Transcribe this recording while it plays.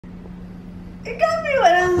It got me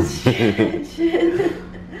when I was stretching.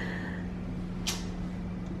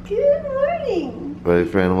 Good morning. Ready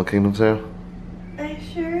for Animal Kingdom, Sarah? I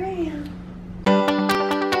sure am.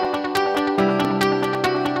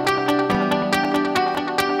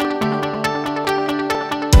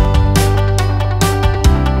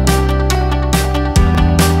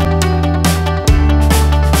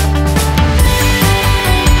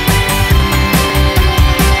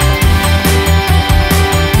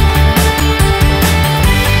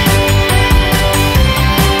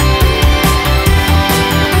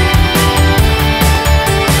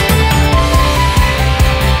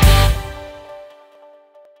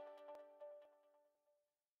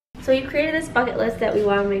 So we created this bucket list that we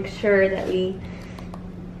want to make sure that we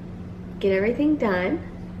get everything done.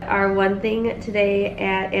 Our one thing today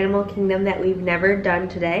at Animal Kingdom that we've never done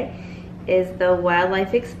today is the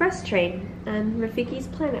Wildlife Express train on Rafiki's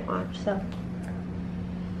Planet Watch. So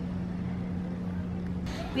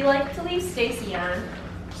we like to leave Stacy on.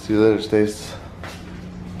 See you later, Stace.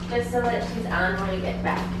 Just so that she's on when we get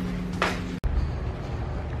back.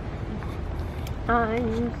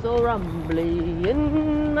 I'm so rumbly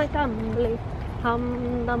in my tumbly,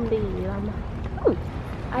 hum dumbly dum. Ooh,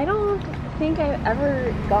 I don't think I've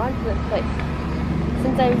ever gone to this place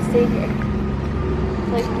since I've stayed here.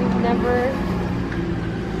 Like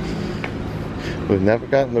We've never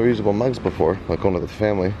gotten the reusable mugs before, like going with the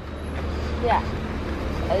family. Yeah.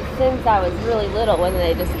 Since I was really little when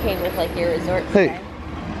they just came with like your resort stay. Hey!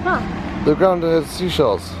 Huh. They're grounded as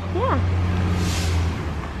seashells. Yeah.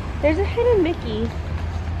 There's a hidden Mickey,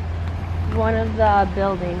 one of the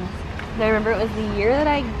buildings. And I remember it was the year that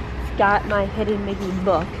I got my hidden Mickey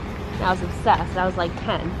book. And I was obsessed. I was like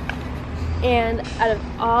 10. And out of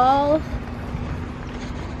all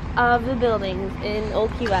of the buildings in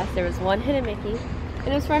Old Key West, there was one hidden Mickey. And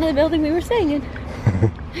it was in front of the building we were staying in.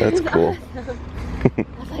 That's cool. Awesome. I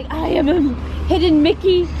was like, I am a hidden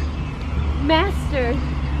Mickey master.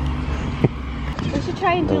 We should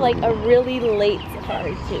try and do like a really late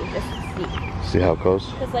safari too, just to see. See how it goes?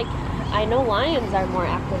 Because like, I know lions are more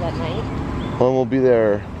active at night. Well, we'll be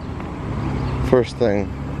there first thing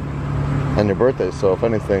on your birthday, so if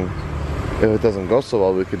anything, if it doesn't go so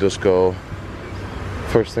well, we could just go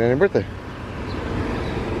first thing on your birthday.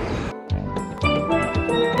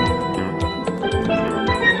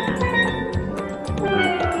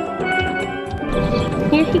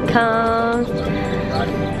 Here he comes.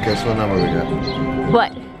 Guess what number we got?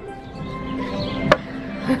 What?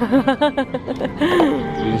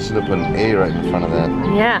 You should have put an A right in front of that.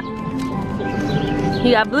 Yeah.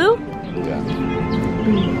 You got blue? Yeah.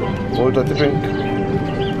 What would you like to drink?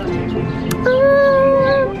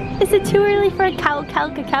 Is it too early for a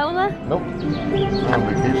Coca-Cola? Nope. I'm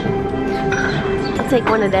on vacation. I'll take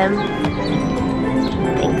one of them.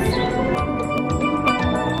 Thanks.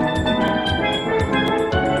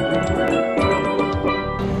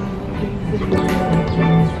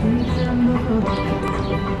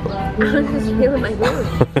 I'm just feeling my nose.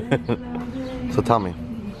 So tell me,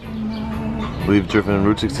 we've driven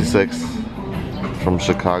Route 66 from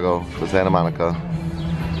Chicago to Santa Monica.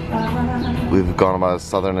 We've gone about as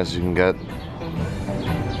southern as you can get,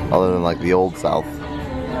 other than like the old South.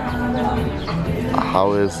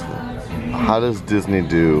 How does Disney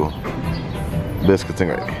do biscuits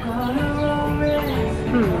and gravy?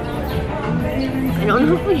 I don't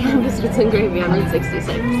know if we have biscuits and gravy on Route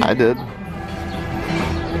 66. I did.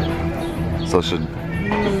 So should...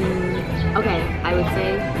 Okay, I would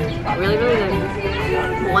say really, really good.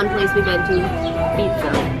 One place we've been to beats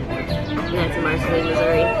them, and that's in Marceline,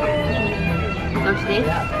 Missouri. Don't you think?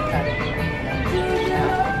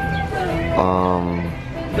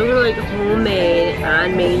 Those are like homemade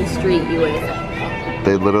on Main Street, USA.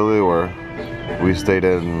 They literally were. We stayed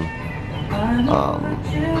in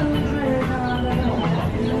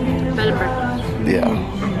Bed and breakfast.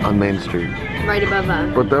 yeah, on Main Street. Right above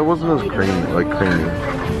But that wasn't as creamy, But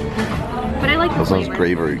I like the That sounds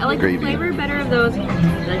flavor. gravy. I like the flavor better of those. I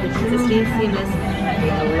like the consistency in this. I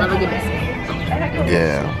love a good biscuit.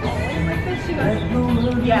 Yeah.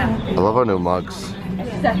 I love our new mugs.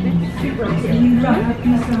 I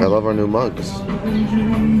love our new mugs.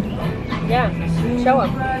 Yeah, show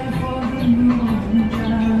them.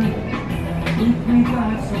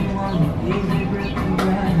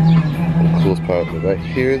 The coolest part of it right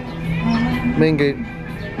here, main gate.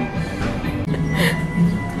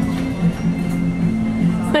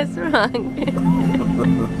 What's wrong?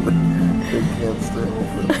 They can't stay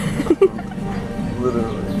open.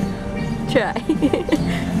 Literally. Try.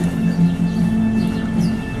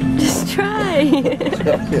 Just try.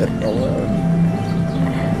 Yeah,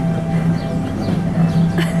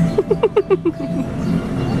 Leave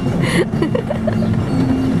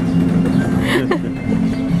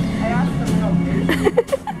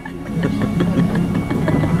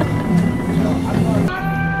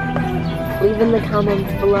in the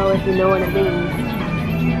comments below if you know what it means.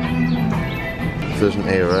 There's an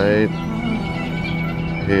A right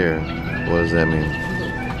here. What does that mean?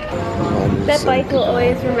 That bike will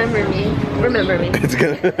always remember me. Remember me. It's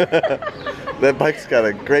gonna. That bike's got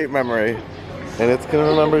a great memory, and it's gonna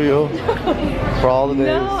remember you for all the days.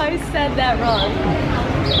 No, I said that wrong.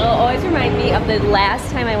 It'll always remind me of the last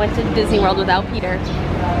time I went to Disney World without Peter.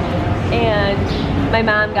 And my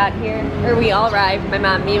mom got here, or we all arrived. Me and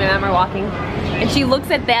my mom are walking, and she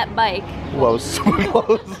looks at that bike. Whoa, so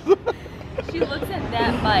close. She looks at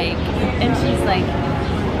that bike, and she's like,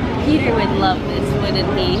 Peter would love this,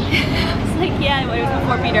 wouldn't he? I was like, yeah, it was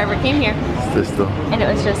before Peter ever came here. Is this still? And it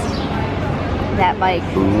was just that bike.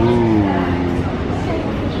 Ooh.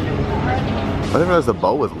 I didn't realize the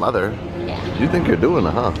bow was leather. Yeah. You think you're doing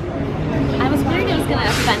it, huh? I was worried it was gonna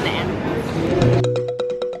offend Anne.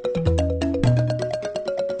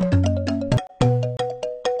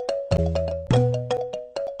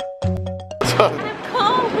 I'm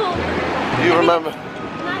cold. You remember?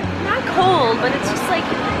 Not cold, but it's just like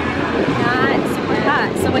not super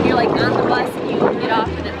hot. So when you're like on the bus and you get off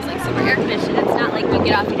and it's like super air conditioned, it's not like you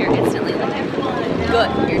get off and you're instantly like good.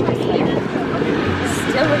 You're just like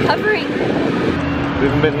still recovering. We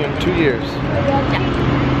haven't been here in 2 years. Yeah.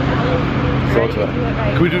 So it's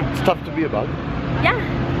can we do stuff to be about? Yeah.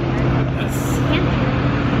 Yes.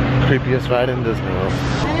 Creepiest ride in Disney World.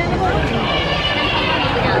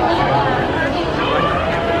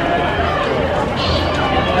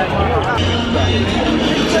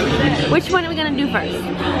 Which one are we gonna do first?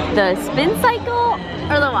 The spin cycle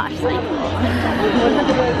or the wash cycle?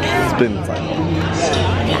 Spin cycle.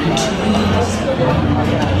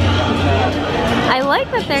 I like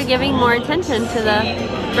that they're giving more attention to the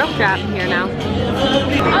rope drop here now.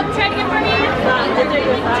 I'll try to get from you.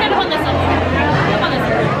 Try to hold this up. Hold this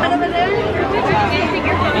up. Right over there.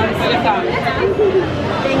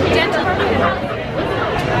 Gentle.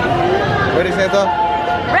 Ready, Santa?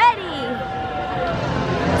 Ready.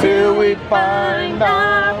 Till we find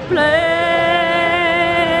our place.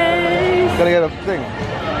 Gotta get a thing.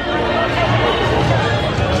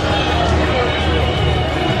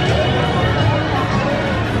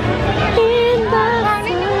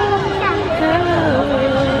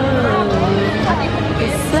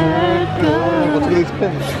 Look at these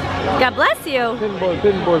pins. God bless you. Pinboard,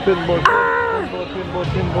 pinboard, pinboard, Ah! pinboard, pinboard,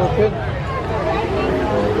 pinboard, pin.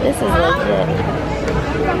 This is legit.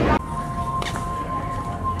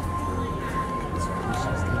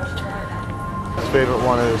 My favorite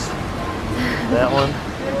one is that one.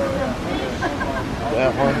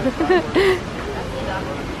 That one.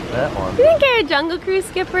 That one. You think you're a Jungle Cruise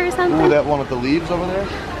skipper or something? Ooh, that one with the leaves over there.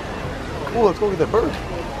 Ooh, let's go get that bird.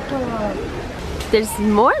 There's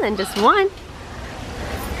more than just one.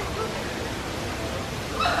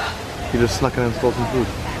 He just snuck in and stole some food.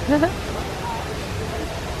 Look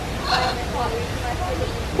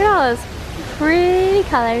at all those pretty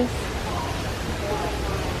colors.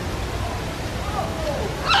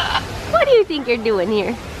 What do you think you're doing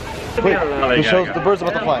here? Wait, he shows the birds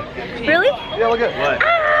about to fly. Really? Yeah, look at it.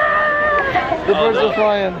 The birds are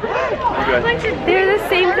flying. They're the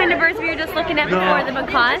same kind of birds we were just looking at before, the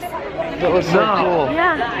macaws. That was so cool.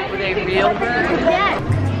 Yeah. Were they real birds? Yeah.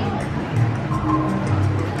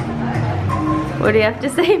 What do you have to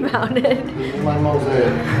say about it? This is my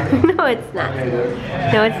mosaic. No, it's not.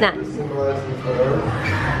 No, it's not. It symbolizes the earth,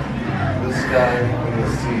 the sky, and the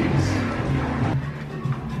seas.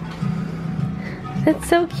 That's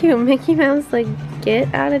so cute. Mickey Mouse, like,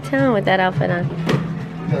 get out of town with that outfit on.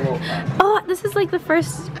 Oh, this is like the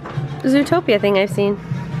first Zootopia thing I've seen.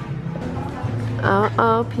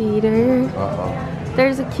 Uh-oh, Peter. Uh-oh.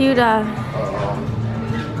 There's a cute, Uh-oh.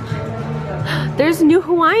 There's new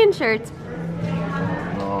Hawaiian shirts.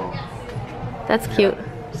 No. That's cute.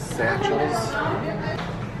 Satchels.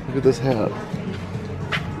 Look at this hat.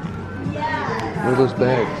 Look at those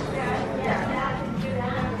bags.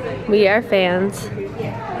 We are fans.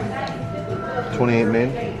 28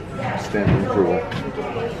 Main. Standing approval.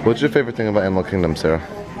 What's your favorite thing about Animal Kingdom, Sarah?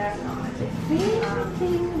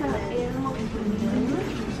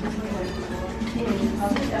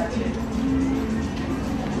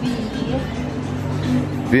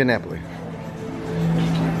 Via Napoli.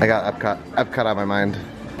 I got Epcot on my mind.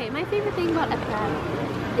 Okay, my favorite thing about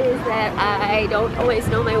Epcot is that I don't always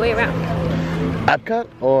know my way around. Epcot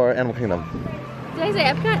or Animal Kingdom? Did I say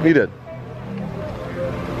Epcot? You did.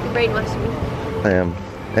 You brainwashed me. I am.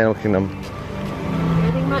 Animal Kingdom.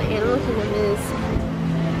 Everything about Animal Kingdom Kingdom is.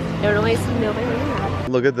 Don't always know by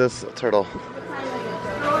name. Look at this turtle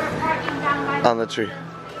on the tree,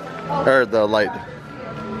 or the light.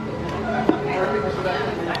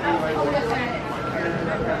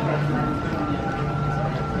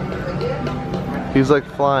 He's like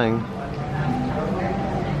flying.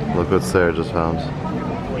 Look what Sarah just found. I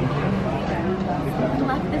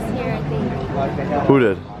left this here, I think. Who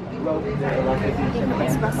did? I think it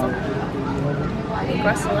was Russell. I think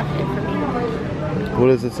Russell left it for me. What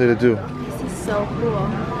does it say to do? This is so cool.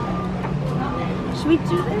 Should we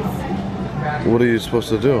do this? What are you supposed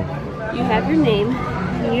to do? You have your name,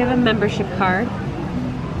 and you have a membership card.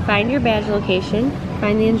 Find your badge location,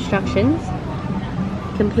 find the instructions,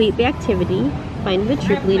 complete the activity, find the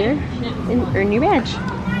troop leader, and earn your badge.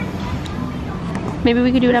 Maybe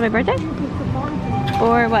we could do it on my birthday?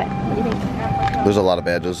 Or what? What do you think? There's a lot of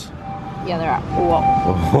badges. Yeah, there are. Whoa.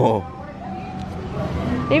 Oh.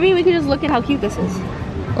 Maybe we could just look at how cute this is.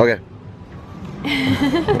 Okay.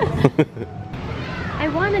 I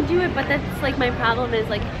want to do it, but that's like my problem is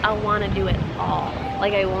like I want to do it all.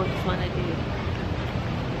 Like I won't just want to do.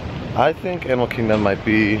 I think Animal Kingdom might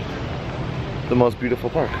be the most beautiful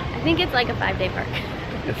park. I think it's like a 5-day park.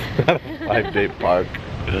 It's not a 5-day park.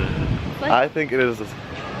 I think it is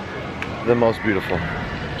the most beautiful.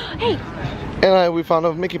 Hey! And we found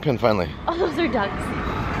a Mickey pin finally. Oh, those are ducks.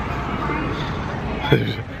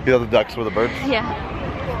 You know the ducks were the birds? Yeah.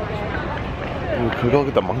 Ooh, can we go look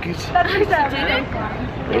at the monkeys? Where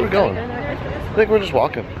are we going? I think we're just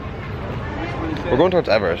walking. We're going towards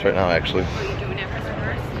Everest right now, actually.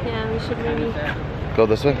 Yeah, we should maybe Go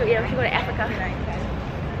this way? Yeah, we should go to Africa.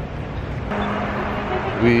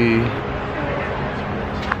 We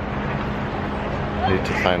need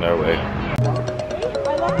to find our way.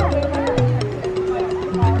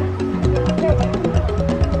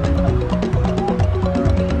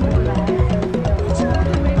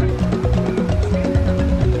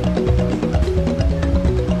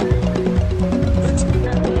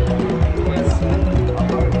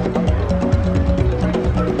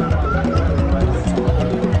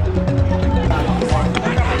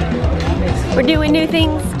 We're doing new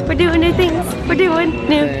things. We're doing new things. We're doing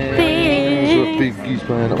new things. So big geese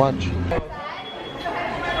behind the watch.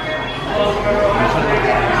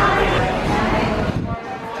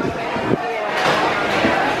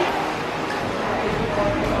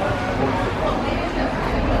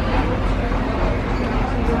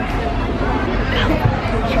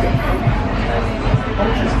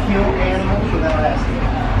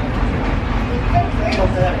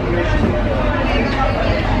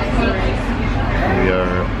 We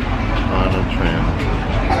are on a tram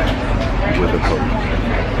with a coach.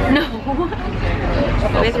 No.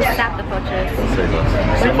 We have to stop the poachers. Say less.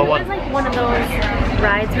 What if it was like one of those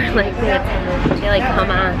rides where like they like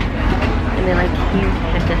come on and then like you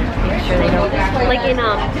have to make sure they don't, like in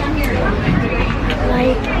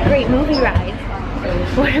like great movie rides.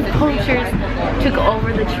 What if poachers took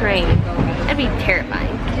over the train? That'd be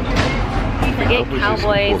terrifying. Get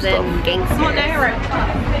cowboys and gangsters.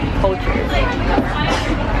 Poachers.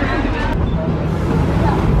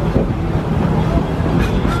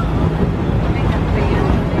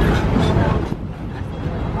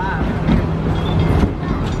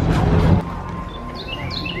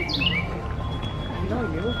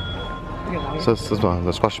 So this is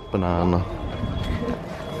the squash banana.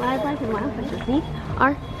 Wildlife and wild fishes need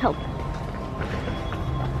our help.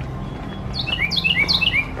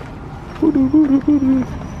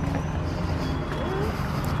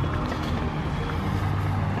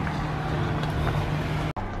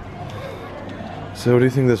 So what do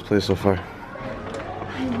you think of this place so far?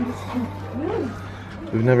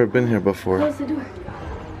 We've never been here before. Close the door.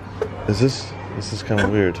 This is kind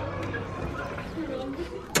of weird.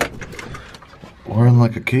 We're in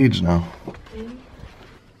like a cage now.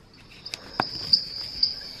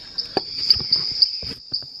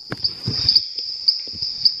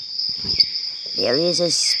 There is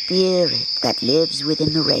a spirit that lives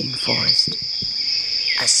within the rainforest.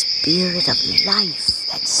 A spirit of life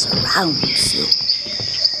that surrounds you.